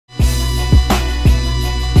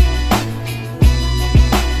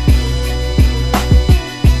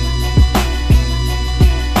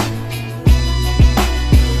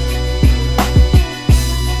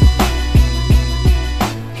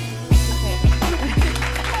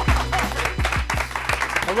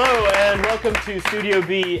Hello and welcome to Studio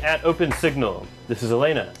B at Open Signal. This is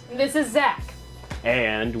Elena. This is Zach.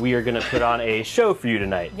 And we are going to put on a show for you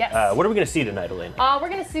tonight. Yes. What are we going to see tonight, Elena? We're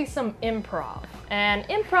going to see some improv. And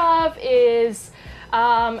improv is,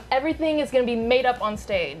 everything is going to be made up on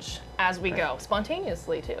stage as we go.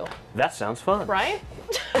 Spontaneously, too. That sounds fun. Right?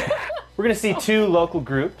 We're going to see two local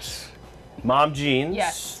groups, Mom Jeans.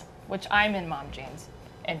 Yes, which I'm in Mom Jeans.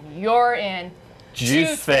 And you're in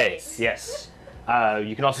Juice Face. Yes.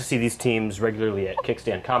 You can also see these teams regularly at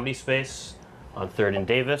Kickstand Comedy Space on 3rd and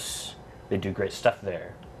Davis. They do great stuff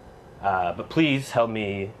there. But please help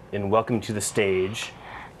me in welcoming to the stage,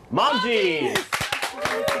 Mom Jeans!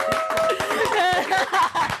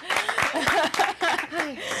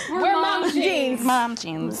 We're Mom Jeans. Mom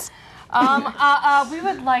Jeans. We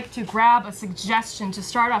would like to grab a suggestion to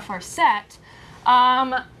start off our set.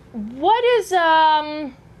 What is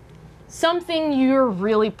something you're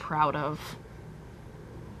really proud of?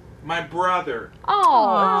 My brother.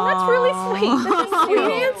 Oh, that's really sweet. That's a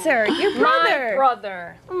Good answer. Your brother. My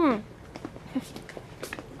brother.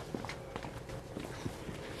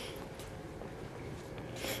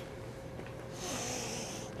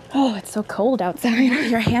 Oh, it's so cold outside.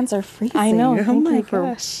 Your hands are freezing. I know. Oh Thank my you for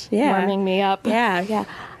gosh. Yeah. Warming me up. Yeah.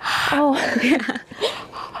 Oh,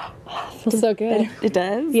 feels so good. It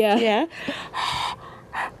does? Yeah. Yeah.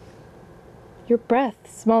 Your breath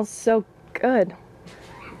smells so good.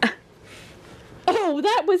 Oh,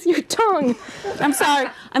 that was your tongue. I'm sorry.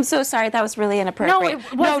 I'm so sorry. That was really inappropriate. No,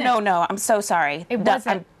 it wasn't. No. I'm so sorry. It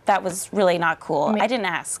wasn't. That was really not cool. I mean- I didn't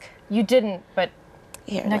ask. You didn't, but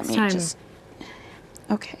Here, next let me time. just...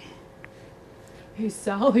 Okay. Hey,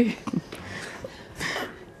 Sally.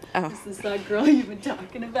 Oh. Is this that girl you've been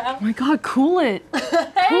talking about? oh my God, cool it.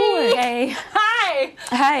 Hey. Hi!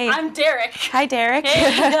 Hi. I'm Derek. Hi, Derek.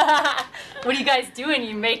 What are you guys doing?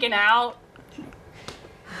 You making out?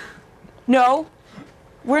 No.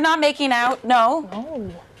 We're not making out.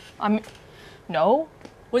 No. No?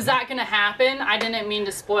 Was that gonna happen? I didn't mean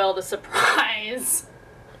to spoil the surprise.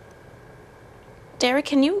 Derek,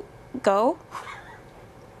 can you go?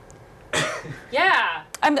 Yeah.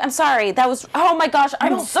 I'm sorry. That was... Oh my gosh.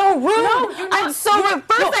 I'm so rude. No, you're not. I'm so rude.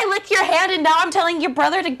 First I licked your hand and now I'm telling your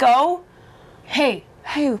brother to go. Hey,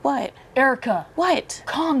 Hey, what? Erica, What?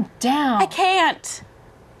 calm down. I can't.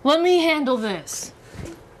 Let me handle this.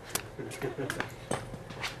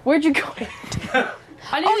 Where'd you go?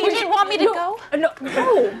 Oh, you didn't want me to go?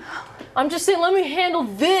 No. I'm just saying, let me handle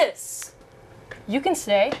this. You can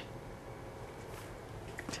stay.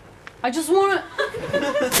 I just wanna...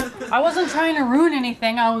 I wasn't trying to ruin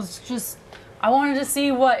anything. I wanted to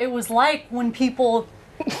see what it was like when people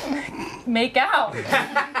make out.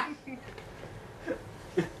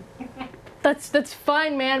 That's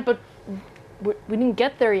fine, man, but we didn't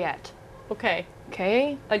get there yet. Okay.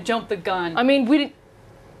 Okay? I jumped the gun. I mean, we didn't.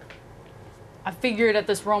 I figured at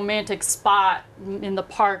this romantic spot in the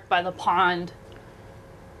park by the pond,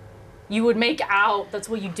 you would make out. That's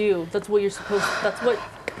what you do. That's what you're supposed to, that's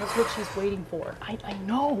what she's waiting for. I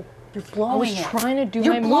know. You're I blowing was it. trying to do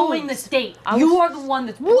You're my blowing moves. the state. I You was- are the one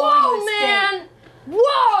that's blowing Whoa, the state. man!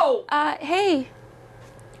 Whoa! Hey.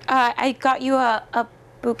 I got you a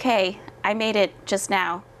bouquet. I made it just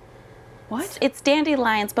now. What? It's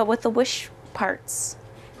dandelions, but with the wish parts.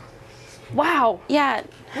 Wow. Yeah.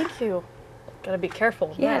 Thank you. Gotta be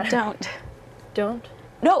careful. Yeah, don't. Don't?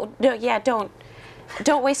 No, yeah, don't.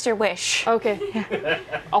 Don't waste your wish. Okay.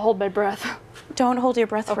 I'll hold my breath. Don't hold your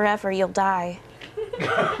breath forever. You'll die.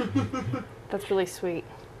 That's really sweet.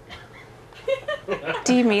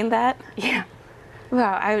 Do you mean that? Yeah.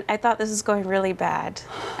 Wow, I thought this was going really bad.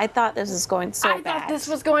 I thought this was going so I bad. thought this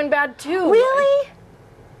was going bad too. Really?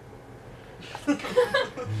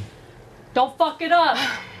 Don't fuck it up.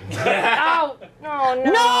 Ow! No, no.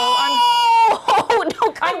 No!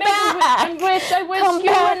 No, come back! I wish Come you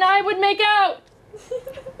back. and I would make out.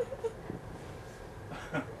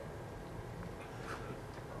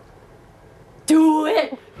 Do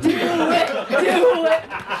it.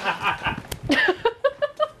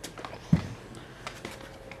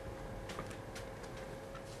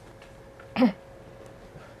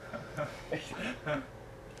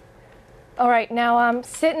 All right, now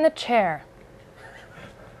sit in the chair.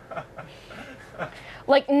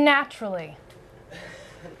 Like naturally.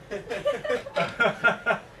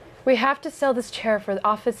 We have to sell this chair for the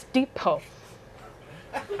Office Depot.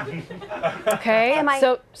 Okay? Am I-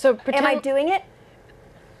 so pretend, Am I doing it?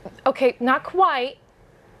 Okay, not quite.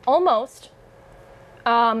 Almost.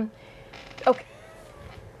 Okay.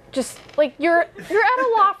 Just like you're at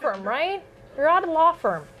a law firm, right? You're at a law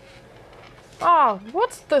firm. Oh,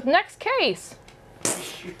 what's the next case?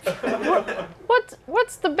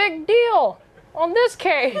 What's the big deal on this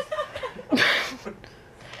case?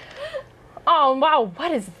 Oh wow,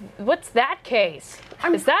 what's that case?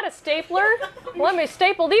 Is that a stapler? Let me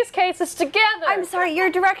staple these cases together. I'm sorry, your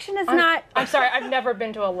direction is not. I'm sorry, I've never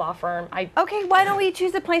been to a law firm. Okay, why don't we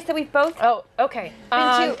choose a place that we've both Oh, okay.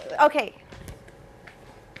 been to? Okay.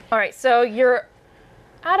 All right, so you're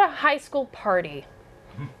at a high school party.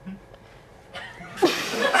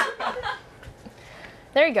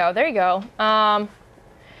 There you go.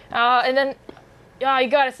 And then you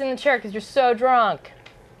gotta sit in the chair because you're so drunk.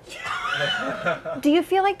 Do you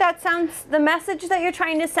feel like that sounds the message that you're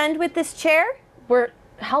trying to send with this chair? We're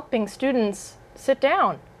helping students sit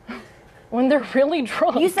down when they're really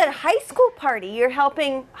drunk. You said high school party. You're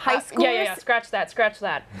helping high schoolers? Yeah. Scratch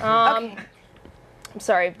that. Okay. I'm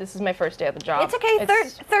sorry. This is my first day at the job. It's okay.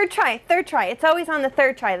 Third try. It's always on the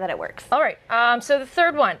third try that it works. All right. So the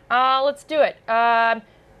third one. Let's do it.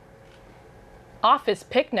 Office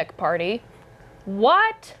picnic party.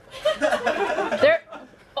 What?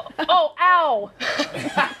 Oh, ow!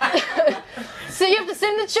 So you have to sit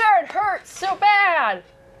in the chair. It hurts so bad.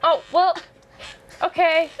 Oh well.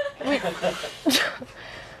 Okay.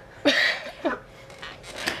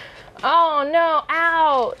 Oh no!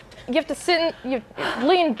 Ow! You have to sit. You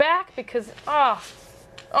lean back because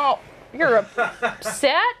you're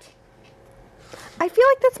upset. I feel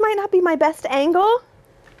like this might not be my best angle.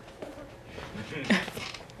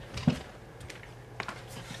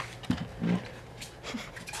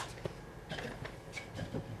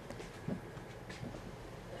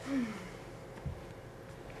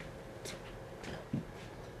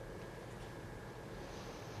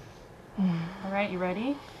 All right, you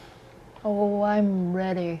ready? Oh, I'm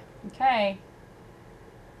ready. Okay.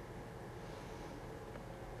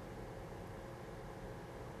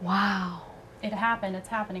 Wow. It happened. It's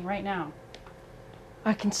happening right now.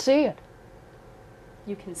 I can see it.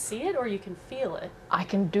 You can see it or you can feel it. I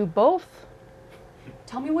can do both.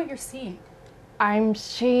 Tell me what you're seeing. I'm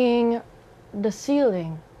seeing the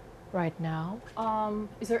ceiling right now.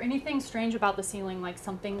 Is there anything strange about the ceiling, like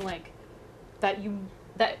something like that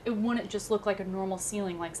it wouldn't just look like a normal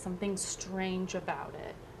ceiling, like something strange about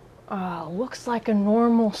it? Looks like a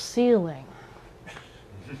normal ceiling.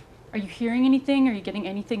 Are you hearing anything? Are you getting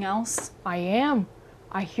anything else? I am.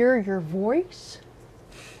 I hear your voice.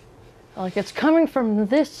 Like it's coming from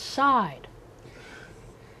this side.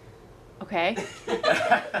 Okay.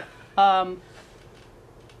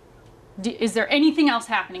 Is there anything else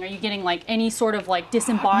happening? Are you getting like any sort of like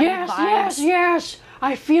disembodied vibes? Yes.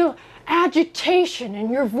 I feel agitation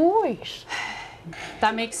in your voice.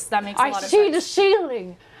 That makes a lot of sense. I see the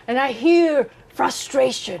ceiling and I hear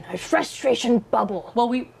frustration, a frustration bubble. Well,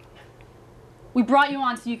 we brought you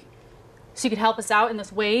on so you could help us out in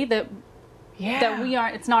this way that we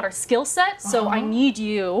aren't. It's not our skill set. So I need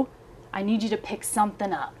you to pick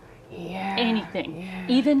something up. Yeah. Anything.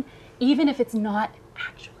 Yeah. Even if it's not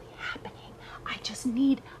actually happening.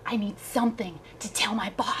 I need something to tell my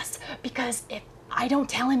boss, because if I don't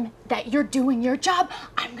tell him that you're doing your job,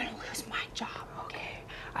 I'm gonna lose my job. Okay.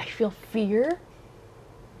 I feel fear.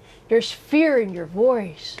 There's fear in your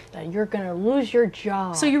voice that you're gonna lose your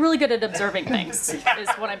job. So you're really good at observing things, is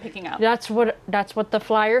what I'm picking up. That's what the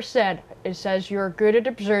flyer said. It says you're good at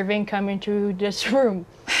observing. Come into this room.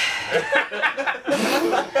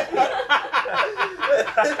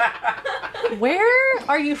 Where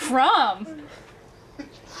are you from?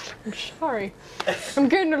 I'm sorry. I'm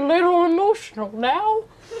getting a little emotional now.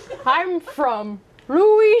 I'm from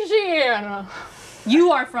Louisiana.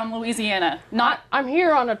 You are from Louisiana, not. I'm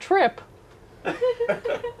here on a trip.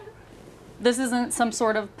 This isn't some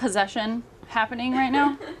sort of possession happening right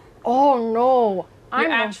now? Oh no.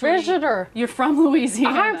 I'm actually a visitor. You're from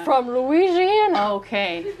Louisiana. I'm from Louisiana.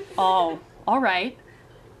 Okay. Oh, all right.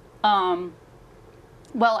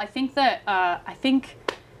 Well, I think that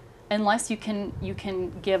unless you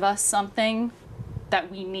can give us something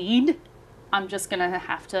that we need, I'm just gonna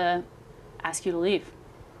have to ask you to leave.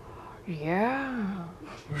 Yeah.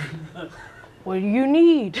 What do you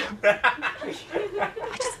need? I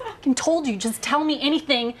just fucking told you. Just tell me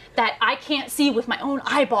anything that I can't see with my own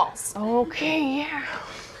eyeballs. Okay, yeah.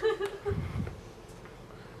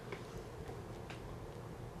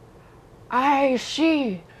 I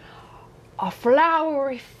see a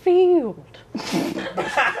flowery field. All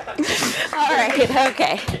right,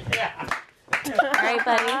 okay. All right,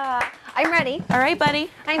 buddy. I'm ready. All right, buddy.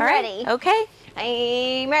 I'm All right, ready. Okay.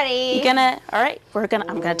 I'm ready. All right,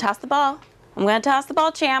 I'm gonna toss the ball. I'm gonna toss the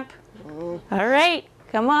ball, champ. All right,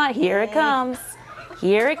 come on, here it comes.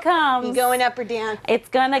 Here it comes. You going up or down? It's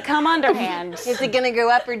gonna come underhand. Is it gonna go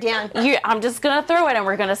up or down? I'm just gonna throw it and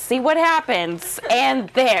we're gonna see what happens. And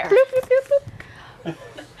there.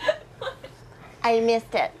 I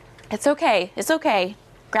missed it. It's okay. It's okay.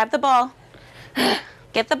 Grab the ball.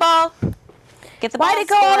 Get the ball. Get the ball. Why'd it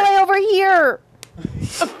go all the way over here?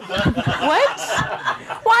 What?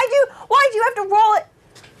 Why'd you have to roll it?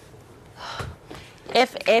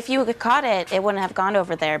 If you had caught it, it wouldn't have gone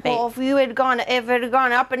over there, babe. Well, if it had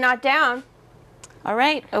gone up and not down. All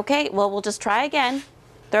right. Okay. Well, we'll just try again.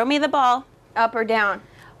 Throw me the ball. Up or down?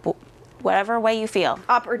 Whatever way you feel.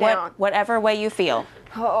 Up or down? Whatever way you feel.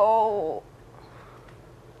 Oh.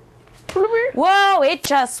 Whoa, it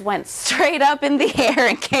just went straight up in the air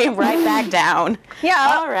and came right back down.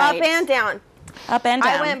 Yeah, All right. up and down. Up and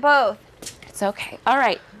down. I went both. It's okay. All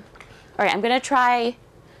right. All right, I'm going to try.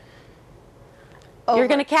 Over. You're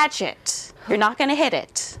going to catch it. You're not going to hit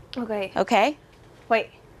it. Okay. Okay? Wait.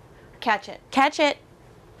 Catch it. Catch it.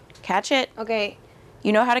 Catch it. Okay.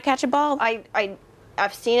 You know how to catch a ball?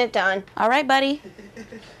 I've seen it done. All right, buddy.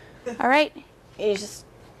 All right. You just.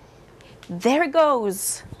 There it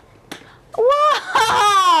goes.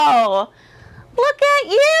 Whoa! Look at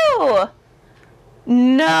you!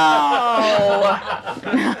 No!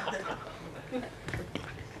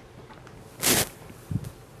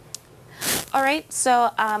 All right,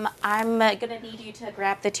 so I'm gonna need you to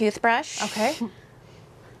grab the toothbrush. Okay.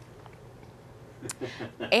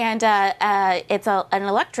 And it's an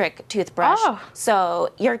electric toothbrush. Oh.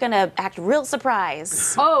 So you're gonna act real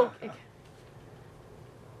surprised. Oh.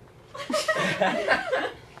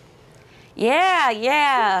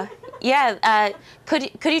 Yeah.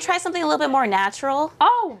 Could you try something a little bit more natural?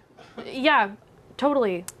 Oh. Yeah.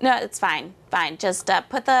 Totally. No, it's fine. Fine. Just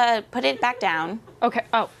put it back down. Okay.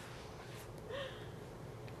 Oh.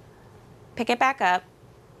 Pick it back up.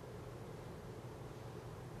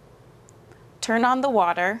 Turn on the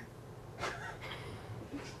water.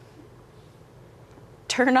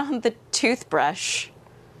 Turn on the toothbrush.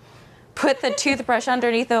 Put the toothbrush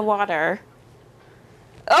underneath the water.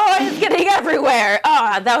 Oh, it's getting everywhere.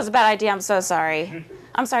 Oh, that was a bad idea. I'm so sorry.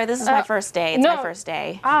 I'm sorry. This is my first day. It's no. my first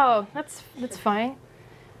day. Oh, that's fine.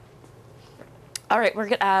 All right, we're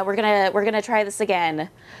gonna try this again.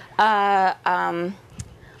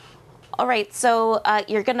 All right, so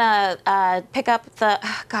you're gonna pick up the.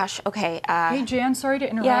 Gosh, okay. Hey Jan, sorry to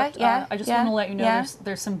interrupt. yeah, I just yeah, want to let you know yeah.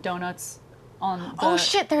 there's some donuts on the Oh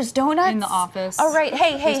shit! There's donuts in the office. All right,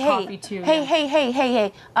 hey. There's coffee too,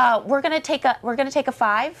 Hey, yeah. we're gonna take a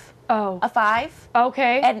 5. Oh. A 5.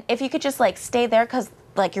 Okay. And if you could just like stay there, cause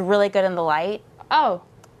like you're really good in the light. Oh.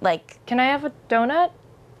 Like, Can I have a donut?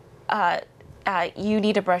 you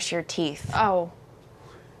need to brush your teeth. Oh.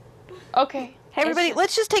 Okay. Hey everybody,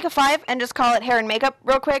 let's just take a 5 and just call it hair and makeup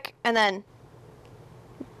real quick, and then.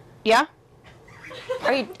 Yeah.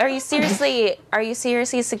 Are you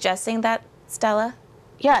seriously suggesting that, Stella?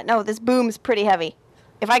 Yeah. No, this boom's pretty heavy.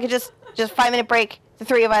 If I could just 5-minute break, the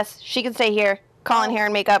 3 of us, she can stay here, call in hair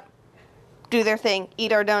and makeup, do their thing,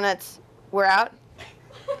 eat our donuts. We're out.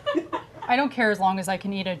 I don't care as long as I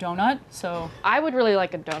can eat a donut. So I would really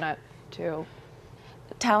like a donut too.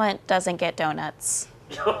 Talent doesn't get donuts.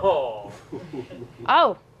 Oh.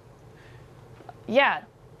 Oh. Yeah.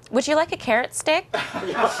 Would you like a carrot stick?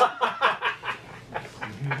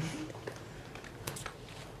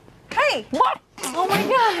 Hey. What? Oh my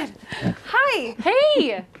god. Hi.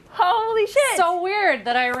 hey, Holy shit. so weird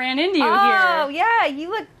that I ran into you Oh here. yeah, you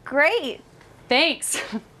look great. Thanks.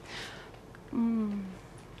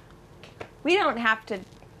 We don't have to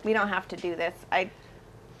do this.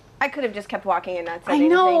 I could have just kept walking and not said I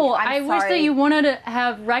anything. know. I'm I wish that sorry. you wanted to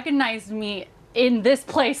have recognized me in this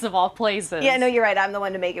place of all places. Yeah, no, you're right. I'm the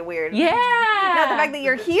one to make it weird. Yeah. Not the fact that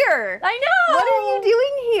you're here. I know. What are you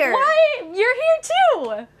doing here? Why? You're here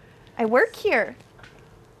too. I work here.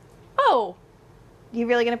 Oh. You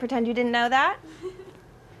really gonna pretend you didn't know that?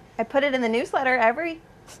 I put it in the newsletter every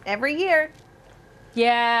year.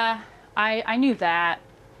 Yeah. I knew that.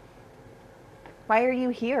 Why are you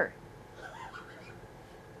here?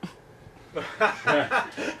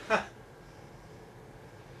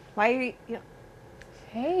 Why are you?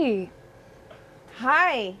 Hey.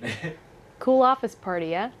 Hi. Cool office party,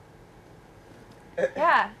 yeah?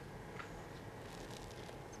 Yeah.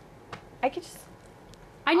 I could just.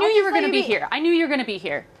 I knew I'll you just were let gonna you be be. here. I knew you were gonna be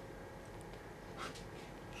here.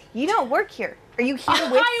 You don't work here. Are you here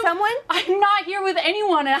with someone? I'm not here with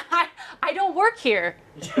anyone, and I don't work here.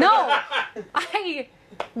 No,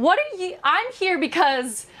 What are you? I'm here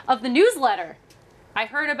because of the newsletter. I've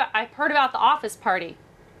heard about the office party.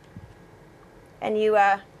 And you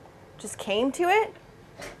just came to it?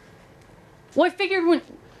 Well, I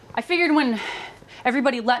figured when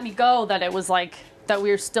everybody let me go that it was like that we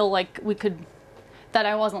were still like that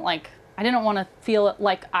I wasn't like I didn't want to feel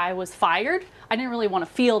like I was fired. I didn't really want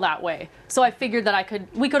to feel that way. So I figured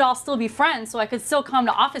that we could all still be friends, so I could still come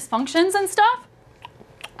to office functions and stuff.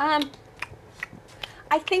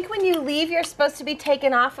 I think when you leave, you're supposed to be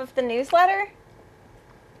taken off of the newsletter.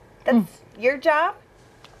 That's your job.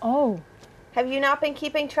 Oh, Have you not been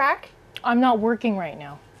keeping track? I'm not working right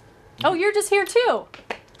now. Oh, you're just here too.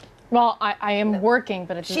 Well, I am working,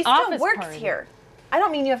 but it's She an still office works party. here. I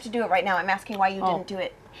don't mean you have to do it right now. I'm asking why you didn't do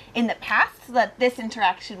it in the past so that this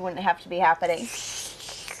interaction wouldn't have to be happening.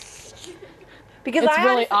 Because It's I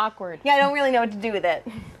really honestly- awkward. Yeah, I don't really know what to do with it.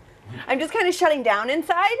 I'm just kind of shutting down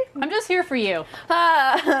inside. I'm just here for you.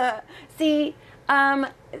 See,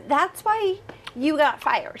 that's why you got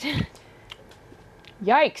fired.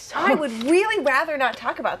 Yikes. I would really rather not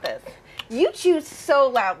talk about this. You choose so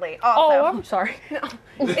loudly. Also. Oh, I'm sorry. No,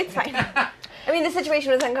 it's fine. I mean, the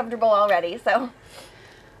situation was uncomfortable already, so.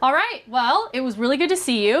 All right. Well, it was really good to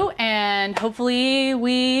see you, and hopefully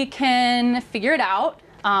we can figure it out.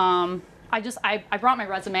 I brought my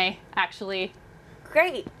resume actually.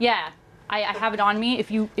 Great. Yeah, I have it on me. If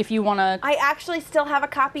you wanna. I actually still have a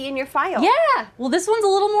copy in your file. Yeah. Well, this one's a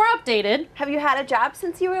little more updated. Have you had a job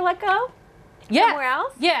since you were let go? Yeah. Somewhere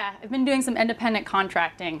else? Yeah. I've been doing some independent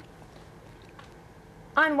contracting.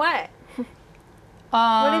 On what?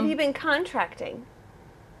 What have you been contracting?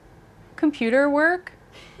 Computer work.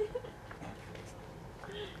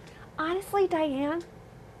 Honestly, Diane,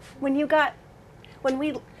 when we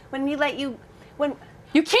let you, when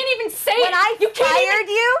You can't even say when it. I You can't fired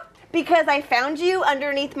you because I found you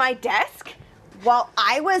underneath my desk while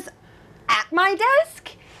I was at my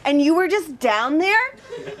desk and you were just down there,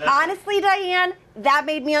 honestly, Diane, that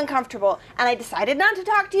made me uncomfortable. And I decided not to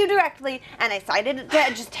talk to you directly, and I decided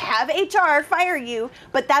to just have HR fire you,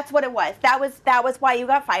 but that's what it was. That was why you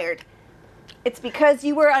got fired. It's because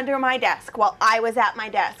you were under my desk while I was at my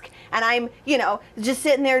desk. And I'm, just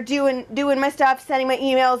sitting there doing my stuff, sending my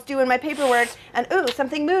emails, doing my paperwork, and ooh,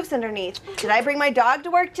 something moves underneath. Did I bring my dog to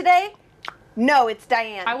work today? No, it's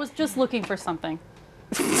Diane. I was just looking for something.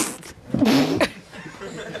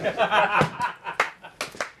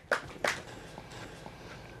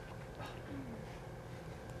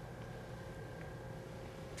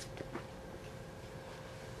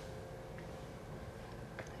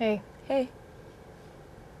 Hey, Hey.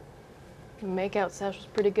 the makeout sesh was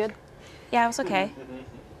pretty good. Yeah, it was okay.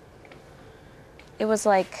 It was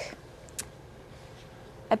like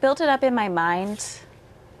I built it up in my mind,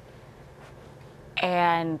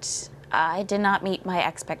 and I did not meet my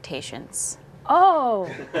expectations. Oh.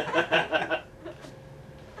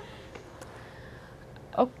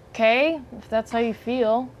 Okay, if that's how you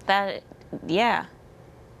feel. Yeah,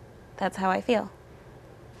 that's how I feel.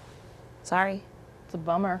 Sorry. It's a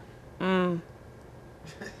bummer. You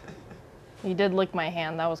did lick my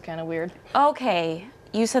hand. That was kind of weird. Okay,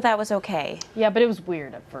 you said that was okay. Yeah, but it was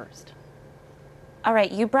weird at first. All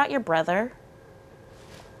right, you brought your brother.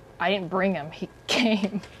 I didn't bring him. He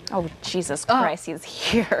came. Oh, Jesus Christ, he's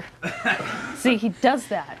here. See, he does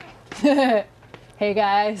that. Hey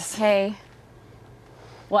guys, Hey.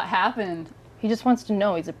 what happened? He just wants to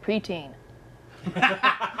know he's a preteen.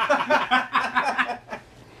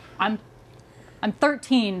 I'm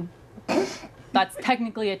 13. That's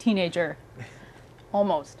technically a teenager.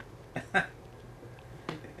 Almost.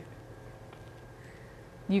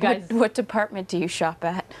 You guys. What department do you shop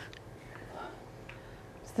at?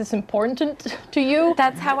 Is this important to you?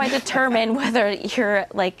 That's how I determine whether you're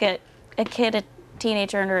like a kid, a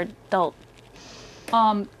teenager, or an adult.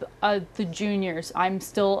 The juniors. I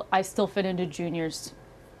still fit into juniors'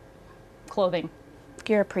 clothing.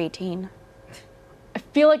 You're a preteen. I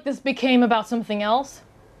feel like this became about something else.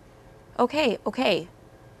 Okay.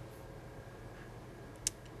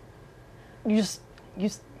 You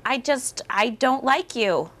I don't like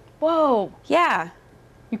you. whoa, Yeah.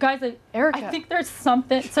 You guys, Erica. I think there's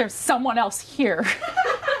someone else here.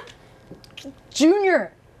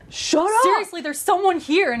 Junior, shut up. Seriously, there's someone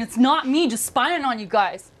here, and it's not me just spying on you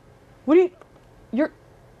guys. What are you? You're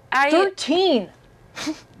 13.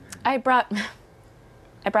 I brought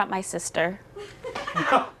my sister.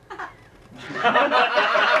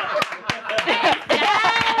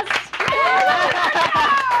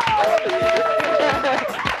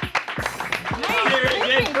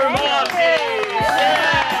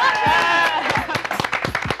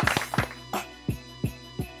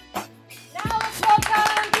 Now let's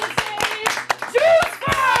welcome to the stage,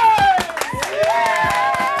 Juice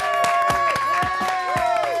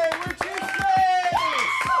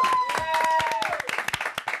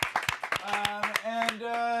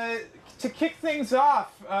things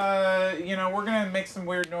off, you know, we're gonna make some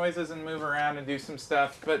weird noises and move around and do some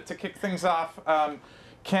stuff. But to kick things off,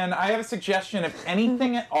 can I have a suggestion of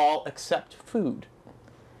anything at all except food?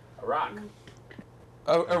 A rock.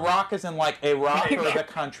 A rock is in like a rock or the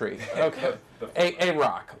country. Okay. A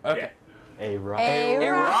rock. Okay. A rock. A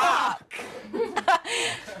rock.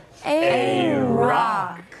 A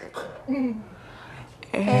rock.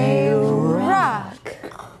 A rock.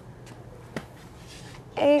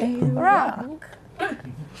 A rock.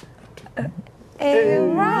 A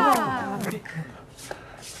rock.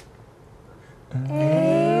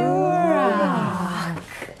 A rock.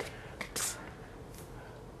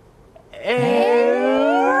 A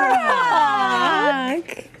rock.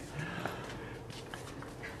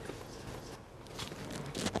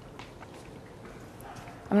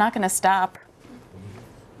 I'm not gonna stop.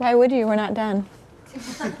 Why would you? We're not done.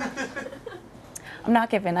 I'm not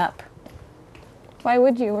giving up. Why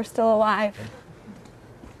would you? We're still alive.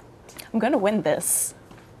 I'm gonna win this.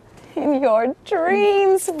 In your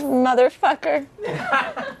dreams, motherfucker.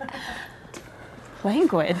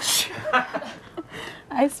 Language.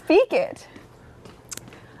 I speak it.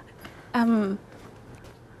 I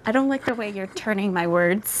don't like the way you're turning my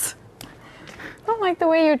words. I don't like the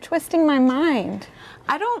way you're twisting my mind.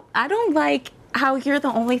 I don't like how you're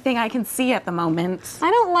the only thing I can see at the moment. I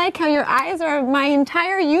don't like how your eyes are my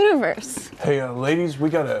entire universe. Hey, ladies, we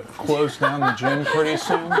gotta close down the gym pretty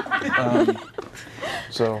soon.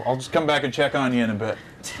 So I'll just come back and check on you in a bit.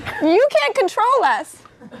 You can't control us.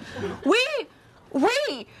 We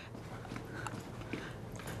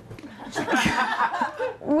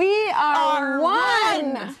We are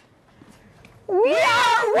one. We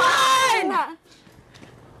are one.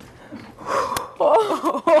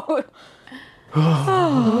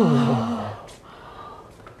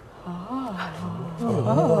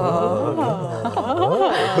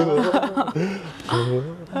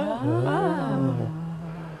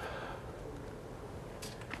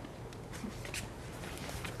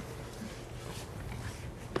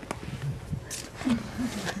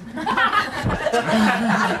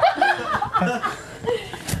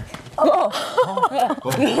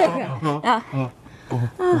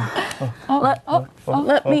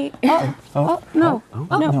 let me. No.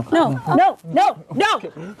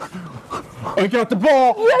 I got the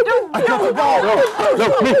ball! I got the ball!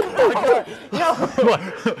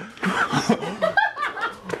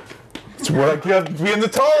 It's what I get being the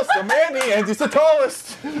tallest. I'm Andy. Andy's the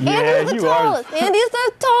tallest. Yeah, you are. Andy's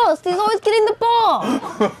the tallest. He's always getting the ball.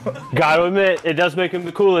 Gotta admit, it does make him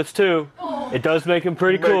the coolest too. It does make him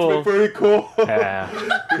pretty cool. Makes me pretty cool. Yeah.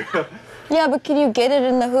 Yeah, but can you get it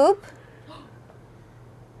in the hoop?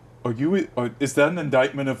 Are you? Is that an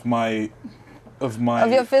indictment of my? Of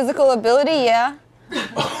your physical ability, yeah. Hey,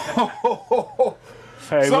 look.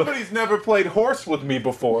 Somebody's never played horse with me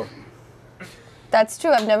before. That's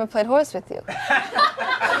true. I've never played horse with you.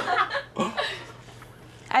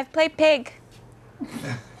 I've played pig.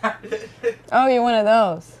 Oh, you're one of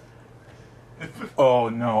those. Oh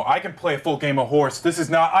no, I can play a full game of horse. This is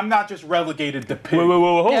not. I'm not just relegated to pig.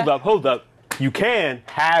 Whoa, hold up. You can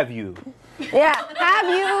have you. Yeah, have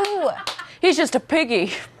you? He's just a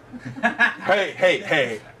piggy.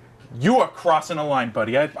 Hey. You are crossing a line,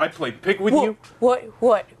 buddy. I played pig with you.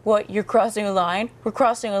 What? You're crossing a line? We're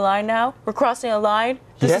crossing a line now? We're crossing a line?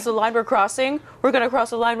 This is the line we're crossing? We're gonna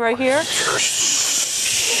cross a line right here?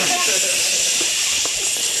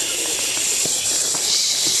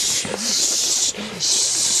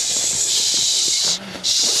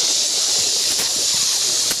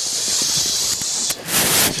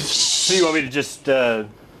 So you want me to just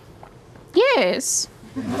Yes.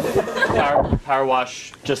 power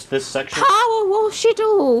wash just this section? Power wash it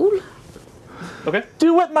all. Okay.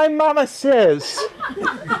 Do what my mama says.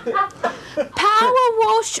 Power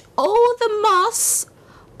wash all the moss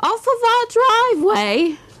off of our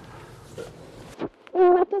driveway.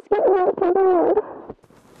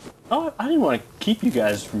 Oh, I didn't want to keep you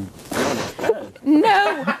guys from going to bed.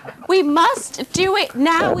 No, we must do it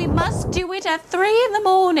now. We must do it at 3 in the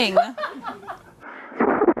morning.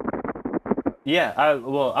 Yeah.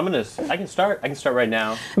 Well, I can start. I can start right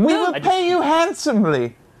now. We will pay you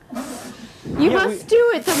handsomely. You must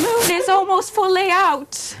do it. The moon is almost fully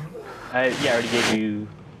out. I already gave you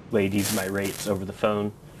ladies my rates over the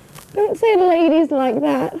phone. Don't say ladies like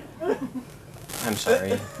that. I'm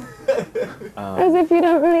sorry. As if you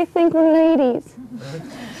don't really think we're ladies.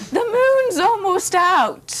 The moon's almost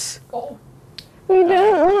out. You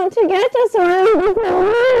don't want to get us around with the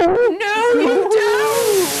moon. No, you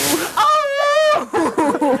don't. Oh no!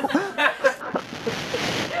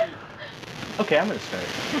 Okay, I'm gonna start.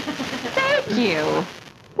 Thank you.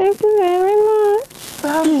 Thank you very much.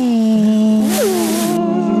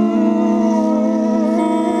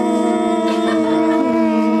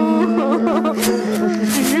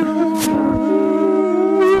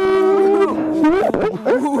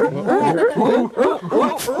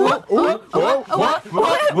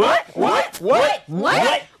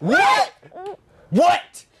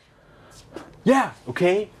 What? Yeah,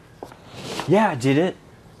 okay. Yeah, I did it.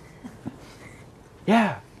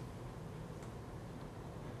 Yeah.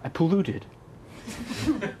 I polluted.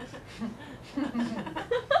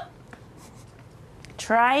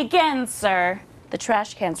 Try again, sir. The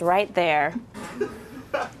trash can's right there.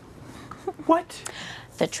 What?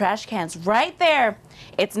 The trash can's right there.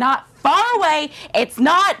 It's not far away. It's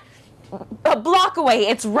not a block away.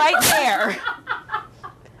 It's right there.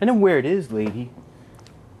 I know where it is, lady.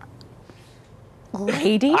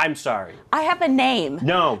 Lady? I'm sorry. I have a name.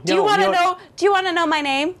 No. Do you want to know? Do you want to know my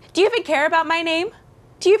name? Do you even care about my name?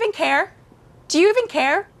 Do you even care? Do you even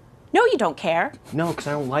care? No, you don't care. No, because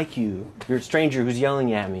I don't like you. You're a stranger who's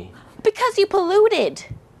yelling at me. Because you polluted.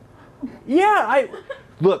 Yeah,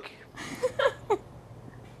 Look.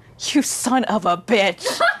 You son of a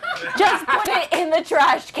bitch. Just put it in the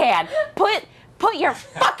trash can. Put your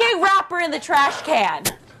fucking wrapper in the trash can.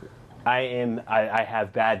 I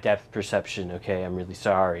have bad depth perception, okay? I'm really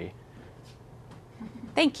sorry.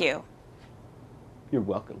 Thank you. You're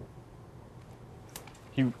welcome.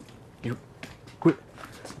 You quit.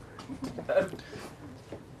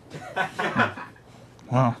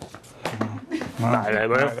 Well, I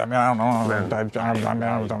don't know. I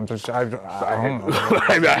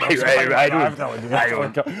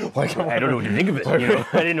don't know what to think of it. You know,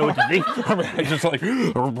 I didn't know what to think. It's just like,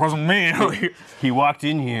 it wasn't me. He walked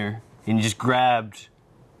in here and he just grabbed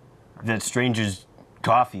that stranger's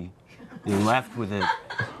coffee and he left with it.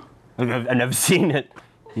 I've never seen it,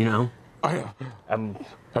 you know. I mean,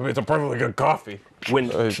 it's a perfectly good coffee. When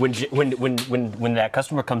that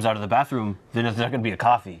customer comes out of the bathroom, then there's not going to be a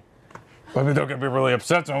coffee. I mean, they're going to be really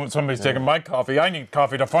upset when somebody's taking my coffee. I need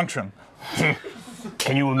coffee to function.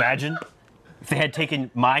 Can you imagine if they had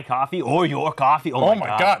taken my coffee or your coffee? Oh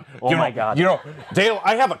my God. Oh my God. You know, Dale,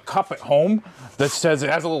 I have a cup at home that says, it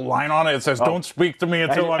has a little line on it. It says, don't speak to me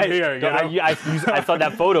until I'm here. You know? I saw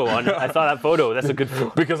that photo I saw that photo. That's a good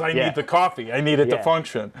photo. Because I need the coffee. I need it to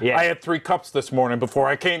function. Yeah. I had 3 cups this morning before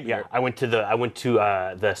I came here. I went to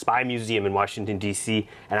the Spy Museum in Washington D.C.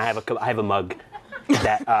 and I have a mug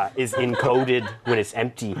that is encoded when it's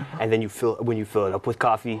empty, and then when you fill it up with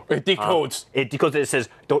coffee, it decodes. It decodes. It says,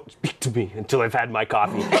 "Don't speak to me until I've had my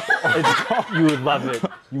coffee." You would love it.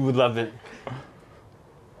 You would love it.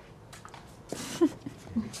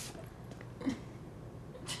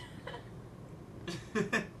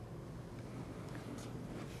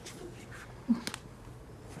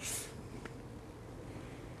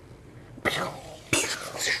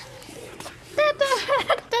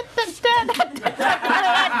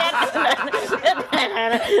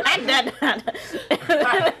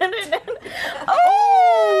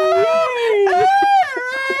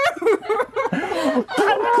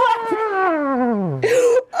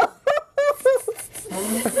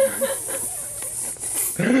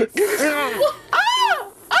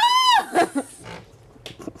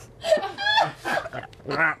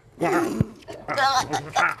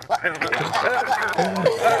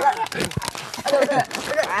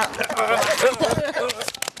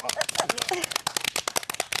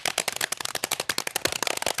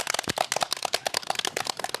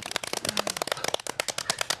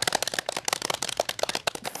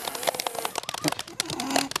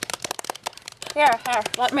 Here,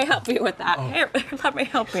 let me help you with that. Here, let me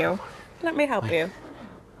help you. Let me help you.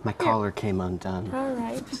 My collar came undone. All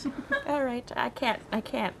right. I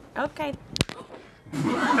can't. Okay.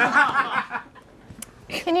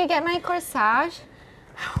 Can you get my corsage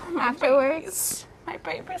afterwards? My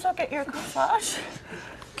babies, I'll get your corsage.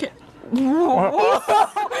 Do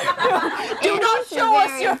not show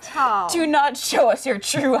us your tall. Do not show us your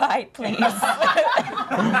true height, please.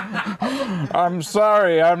 I'm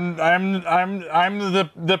sorry. I'm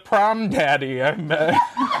the prom daddy. I'm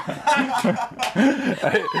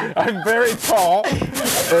very tall.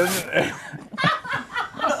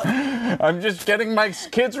 And I'm just getting my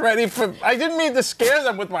kids ready for. I didn't mean to scare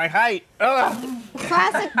them with my height. Ugh.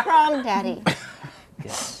 Classic prom daddy.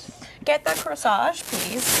 Yes. Get the corsage,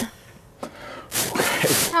 please.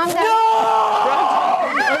 Prom daddy.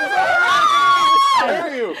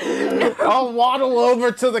 I'll waddle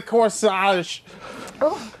over to the corsage.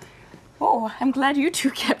 Oh, I'm glad you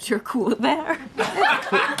two kept your cool there.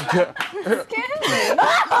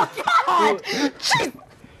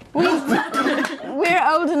 We're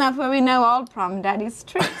old enough where we know all prom daddy's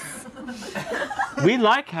tricks. We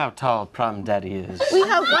like how tall prom daddy is. We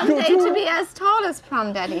hope one day to be as tall as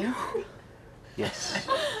prom daddy. Yes.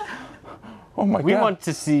 Oh my We God. want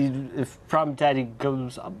to see if prom daddy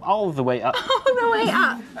goes all the way up. All the way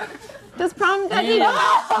up. Does prom daddy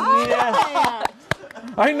Yes.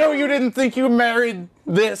 I know you didn't think you married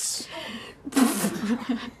this.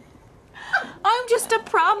 I'm just a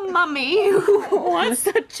prom mummy who wants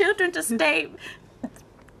the children to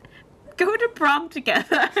go to prom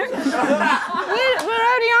together. We're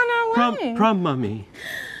already on our way. Prom mummy.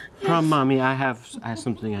 Prom mommy, I have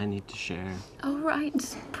something I need to share. All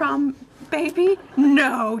right, prom baby.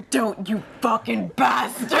 No, don't you fucking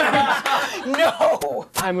bastard. No.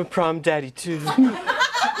 I'm a prom daddy too.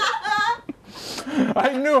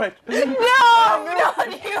 I knew it. No,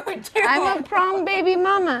 not you too. I'm a prom baby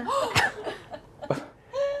mama.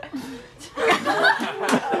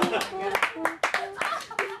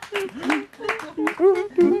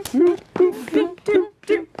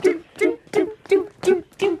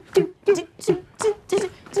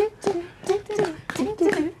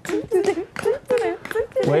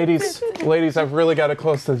 Ladies, I've really got to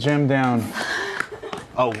close the gym down.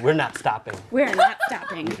 Oh, we're not stopping. We're not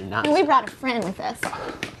stopping. We're not. And we brought a friend with us.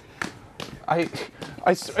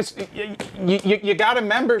 You got a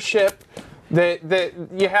membership that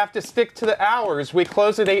you have to stick to the hours. We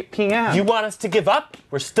close at 8 p.m. You want us to give up?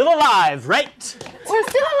 We're still alive, right? We're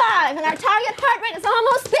still alive, and our target heart rate is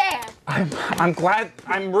almost there.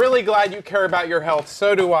 I'm really glad you care about your health.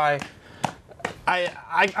 So do I.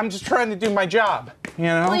 I'm just trying to do my job, you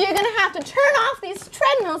know? Well, you're gonna have to turn off these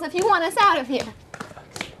treadmills if you want us out of here.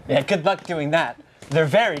 Yeah, good luck doing that. They're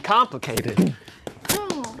very complicated.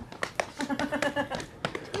 Oh.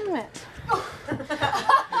 Damn it.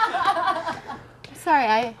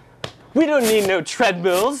 Sorry, We don't need no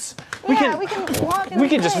treadmills. we can walk in We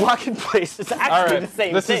can place. just walk in place. It's All actually right, the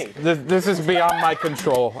same this thing. is this is beyond my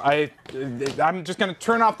control. I'm just gonna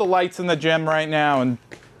turn off the lights in the gym right now and.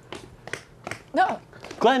 No.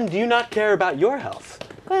 Glenn, do you not care about your health?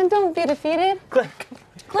 Glenn, don't be defeated. Glenn,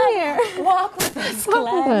 Come here. Walk with us,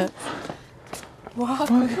 Glenn. Walk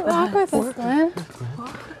with us, Glenn.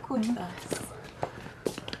 Walk with us.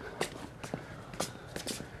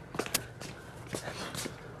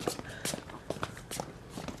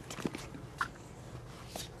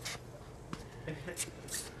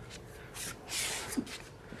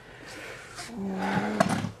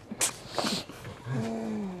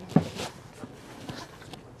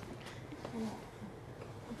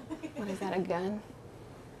 What is that, a gun?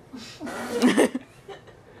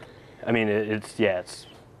 I mean, it's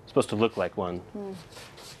supposed to look like one.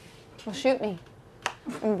 Well, shoot me.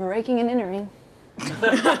 I'm breaking and entering.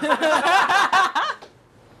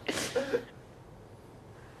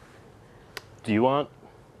 Do you want?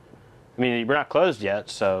 I mean, we're not closed yet,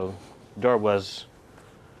 so the door was.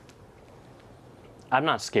 I'm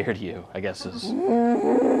not scared of you, I guess is.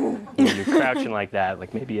 You're crouching like that,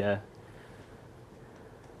 like maybe a.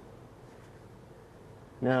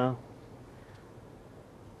 No.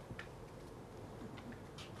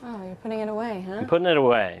 Oh, you're putting it away, huh? I'm putting it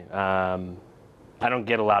away. I don't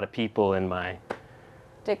get a lot of people in my.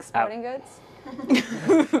 Dick's Sporting Goods?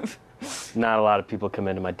 Not a lot of people come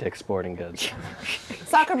into my Dick's Sporting Goods.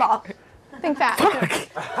 Soccer ball. Think fast.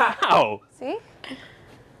 Ow! See?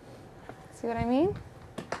 See what I mean?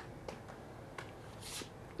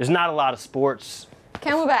 There's not a lot of sports.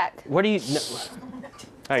 Camelback. What do you? No.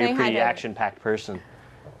 Oh, you're a Staying pretty hydrated. action-packed person.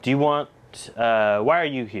 Do you want? Why are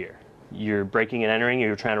you here? You're breaking and entering.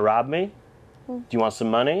 You're trying to rob me. Do you want some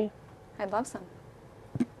money? I'd love some.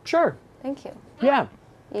 Sure. Thank you. Yeah.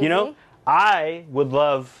 You know, Easy. I would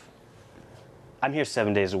love. I'm here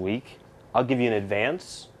 7 days a week. I'll give you an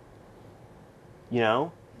advance. You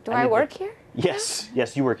know. Do I need work to- here? Yes.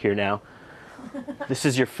 Yes, you work here now. This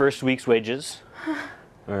is your first week's wages.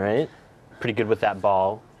 All right. Pretty good with that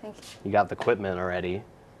ball. Thank you. You got the equipment already.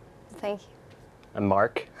 Thank you. I'm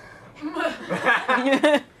Mark.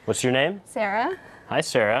 What's your name? Sarah. Hi,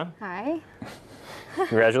 Sarah. Hi.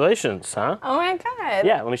 Congratulations, huh? Oh my God.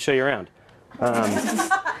 Yeah, let me show you around. So,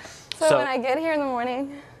 so- when I get here in the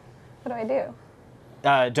morning, what do I do?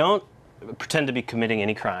 Don't pretend to be committing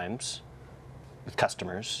any crimes with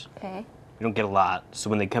customers. Okay. We don't get a lot, so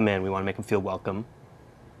when they come in, we want to make them feel welcome.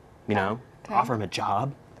 You know, Okay. offer them a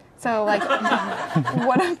job. So, like,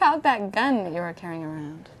 what about that gun that you were carrying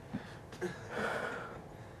around?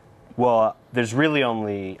 Well, there's really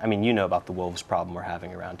only, I mean, you know about the wolves problem we're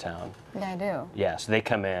having around town. Yeah, I do. Yeah, so they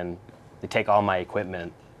come in, they take all my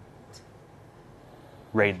equipment,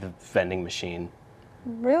 raid the vending machine.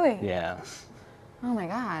 Really? Yeah. Oh my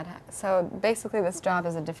God. So basically this job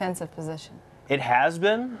is a defensive position. It has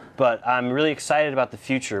been, but I'm really excited about the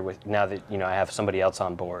future with now that I have somebody else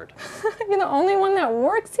on board. You're the only one that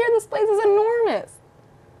works here. This place is enormous.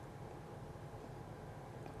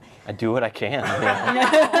 I do what I can.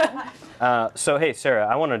 Yeah. So hey, Sarah,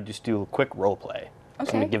 I want to just do a quick role play. So I'm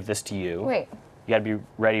Okay. gonna give this to you. Wait. You gotta be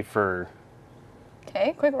ready for.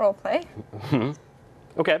 Okay, quick role play.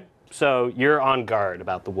 Okay. So you're on guard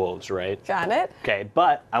about the wolves, right? Got it. Okay,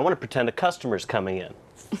 but I want to pretend a customer's coming in.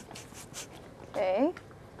 Okay.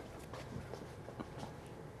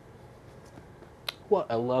 What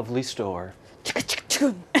a lovely store.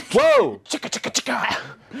 Whoa! Chicka chicka chicka!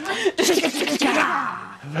 Chicka chicka chicka!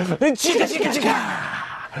 Chicka chicka chicka!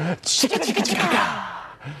 Chicka chicka chicka!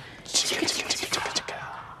 Chicka chicka chicka!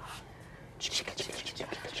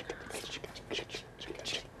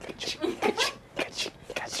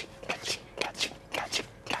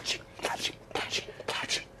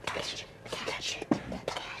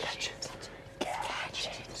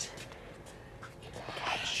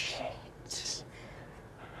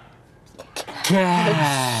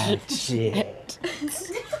 Gadget.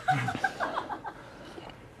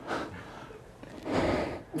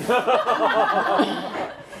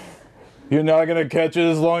 You're not gonna catch it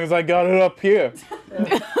as long as I got it up here.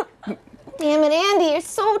 Damn it, Andy, you're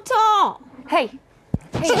so tall. Hey.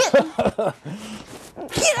 Get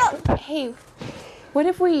up. Hey, what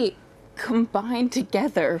if we combine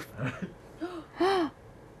together?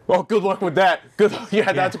 Well, good luck with that. Good.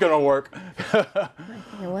 Yeah, that's gonna work.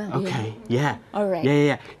 Okay, yeah. All right.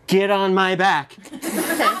 Yeah. Get on my back.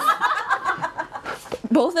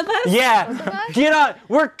 Both of us? Yeah. Get on.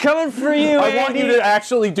 We're coming for you, I want you Andy. to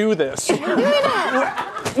actually do this. We're doing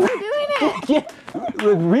it. Yeah.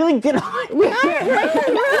 Really get on.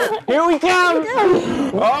 Here we come.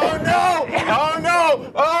 Oh no! Oh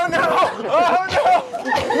no! Oh no! Oh no!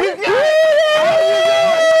 You got it!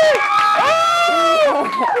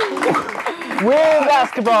 We're in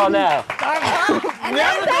basketball now.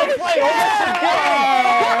 Never gonna play this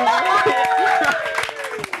again!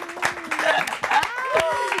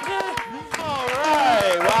 All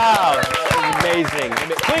right. Wow. That was amazing.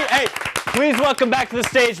 Please welcome back to the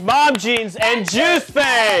stage Mom Jeans and Juice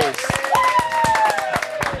Face.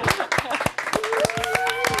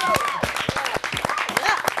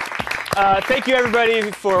 Thank you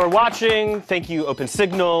everybody for watching. Thank you Open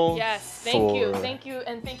Signal. Yes, thank you, for- thank you,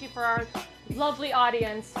 and thank you for our lovely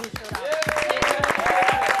audience who showed up.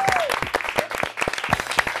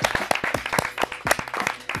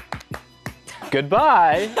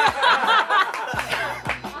 Goodbye.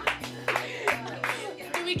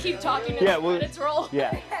 Do we keep talking in Yeah, the well- credits roll?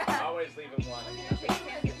 Yeah.